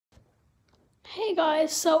Hey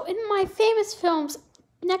guys, so in my famous films,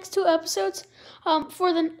 next two episodes,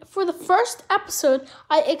 for the first episode,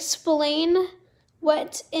 I explain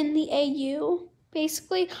what's in the AU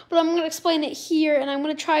basically, but I'm gonna explain it here, and I'm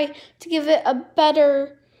gonna try to give it a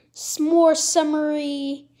better, more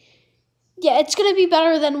summary. Yeah, it's gonna be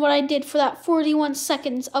better than what I did for that 41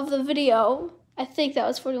 seconds of the video. I think that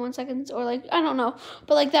was 41 seconds, or like I don't know,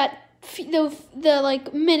 but like that. The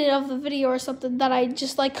like minute of the video or something that I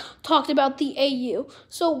just like talked about the AU.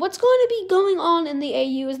 So what's going to be going on in the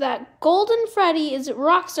AU is that Golden Freddy is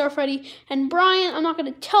Rockstar Freddy, and Brian, I'm not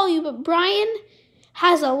going to tell you, but Brian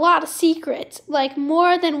has a lot of secrets, like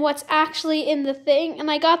more than what's actually in the thing. And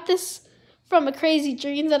I got this from a crazy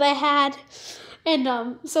dream that I had.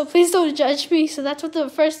 And so please don't judge me. So that's what the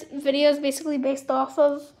first video is basically based off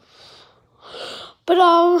of. But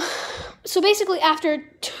so basically, after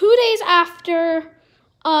 2 days after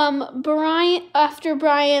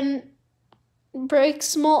Brian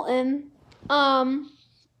breaks Molten, so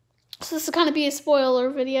this is gonna be a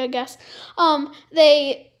spoiler video, I guess.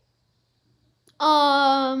 They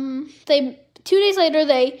 2 days later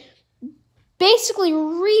they basically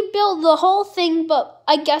rebuild the whole thing, but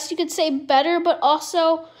I guess you could say better, but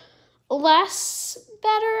also less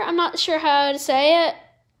better. I'm not sure how to say it.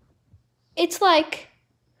 It's like,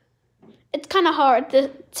 it's kind of hard to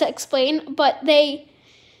explain, but then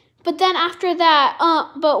after that,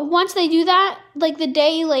 but once they do that, like a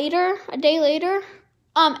day later,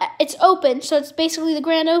 it's open. So it's basically the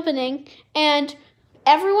grand opening, and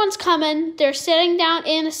everyone's coming. They're sitting down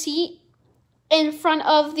in a seat in front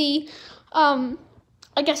of the, I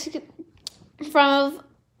guess you could, in front of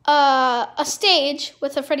a stage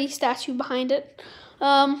with a Freddy statue behind it.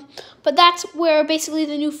 But that's where basically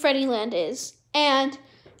the new Freddy Land is. And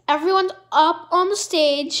everyone's up on the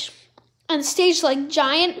stage, and the stage is like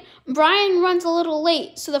giant. Brian runs a little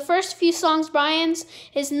late, so the first few songs Brian's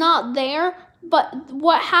is not there. But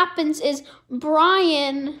what happens is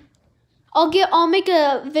Brian, I'll make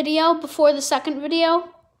a video before the second video,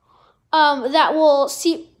 that will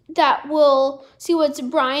see what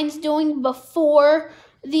Brian's doing before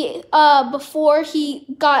before he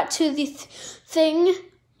got to the thing,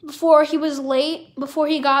 before he was late, before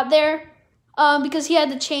he got there, because he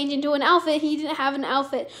had to change into an outfit. He didn't have an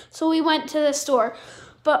outfit, so we went to the store.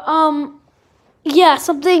 But yeah,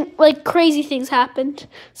 something like crazy things happened.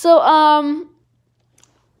 So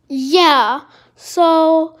yeah.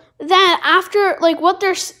 So then after, like, what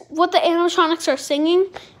the animatronics are singing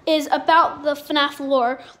is about the FNAF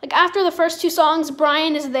lore. Like after the first two songs,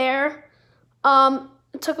 Brian is there.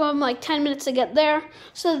 It took him like 10 minutes to get there.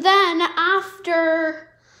 So then after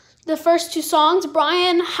the first two songs,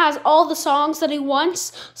 Brian has all the songs that he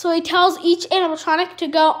wants. So he tells each animatronic to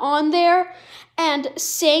go on there and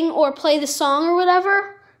sing or play the song or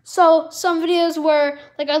whatever. So some videos were,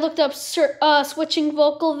 like, I looked up switching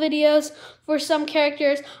vocal videos for some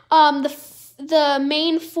characters. The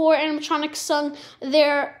main four animatronics sung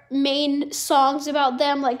their main songs about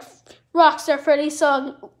them, like Rockstar Freddy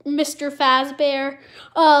sung Mr. Fazbear.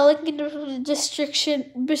 Link in the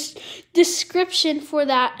description for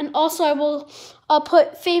that. And also I'll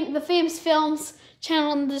put the Famous Films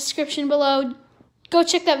channel in the description below. Go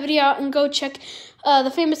check that video out, and go check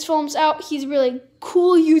the Famous Films out. He's a really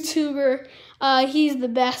cool YouTuber. He's the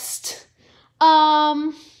best.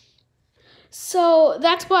 So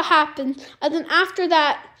that's what happened. And then after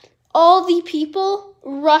that, all the people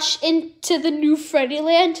rush into the new Freddy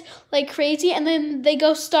Land like crazy, and then they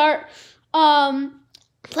go start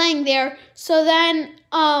playing there. So then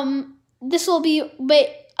this will be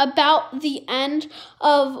about the end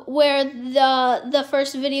of where the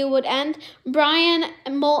first video would end. Brian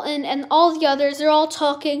and Molten and all the others, they're all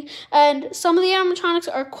talking, and some of the animatronics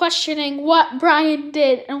are questioning what Brian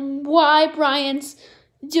did and why Brian's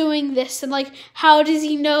doing this, and like, how does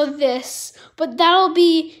he know this? But that'll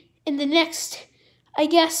be in the next, I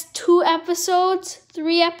guess, 3 episodes.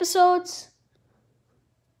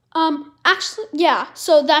 Actually, yeah,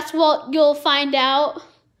 so that's what you'll find out.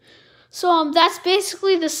 So that's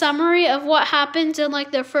basically the summary of what happens in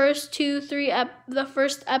like the first the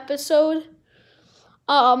first episode.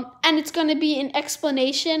 And it's going to be an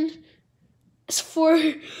explanation for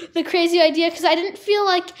the crazy idea, because I didn't feel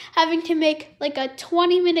like having to make like a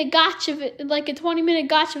 20-minute gotcha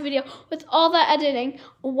video with all that editing.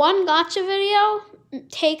 One gotcha video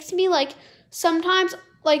takes me like, sometimes,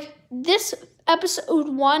 like this episode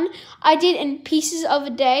 1 I did in pieces of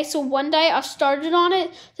a day. So one day I started on it,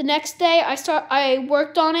 the next day I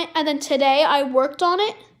worked on it, and then today I worked on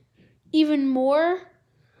it even more.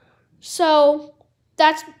 So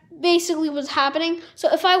that's basically was happening.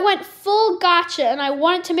 So if I went full gotcha and I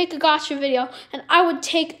wanted to make a gotcha video, and I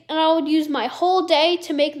would use my whole day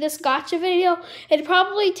to make this gotcha video, it'd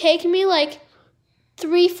probably take me like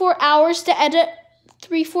 3-4 hours to edit.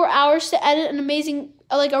 3-4 hours to edit an amazing,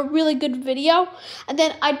 like a really good video, and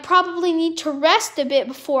then I'd probably need to rest a bit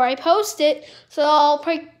before I post it. So I'll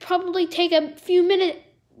probably take a few minute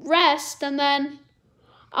rest, and then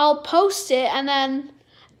I'll post it, and then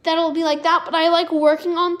that'll be like that. But I like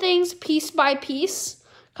working on things piece by piece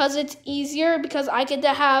because it's easier, because I get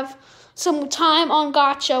to have some time on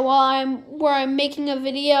gotcha where I'm making a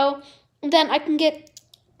video, and then I can get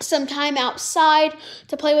some time outside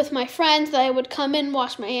to play with my friends. That I would come in,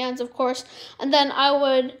 wash my hands, of course, and then I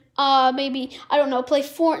would maybe, I don't know, play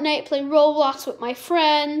Fortnite, play Roblox with my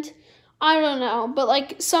friend. I don't know, but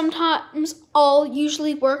like sometimes I'll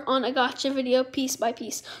usually work on a gotcha video piece by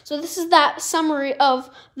piece. So this is that summary of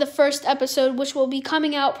the first episode, which will be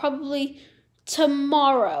coming out probably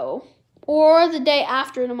tomorrow or the day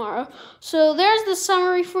after tomorrow. So there's the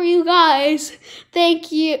summary for you guys.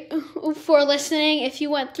 Thank you for listening. If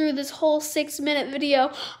you went through this whole 6-minute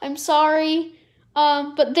video, I'm sorry.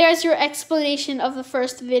 But there's your explanation of the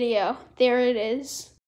first video. There it is.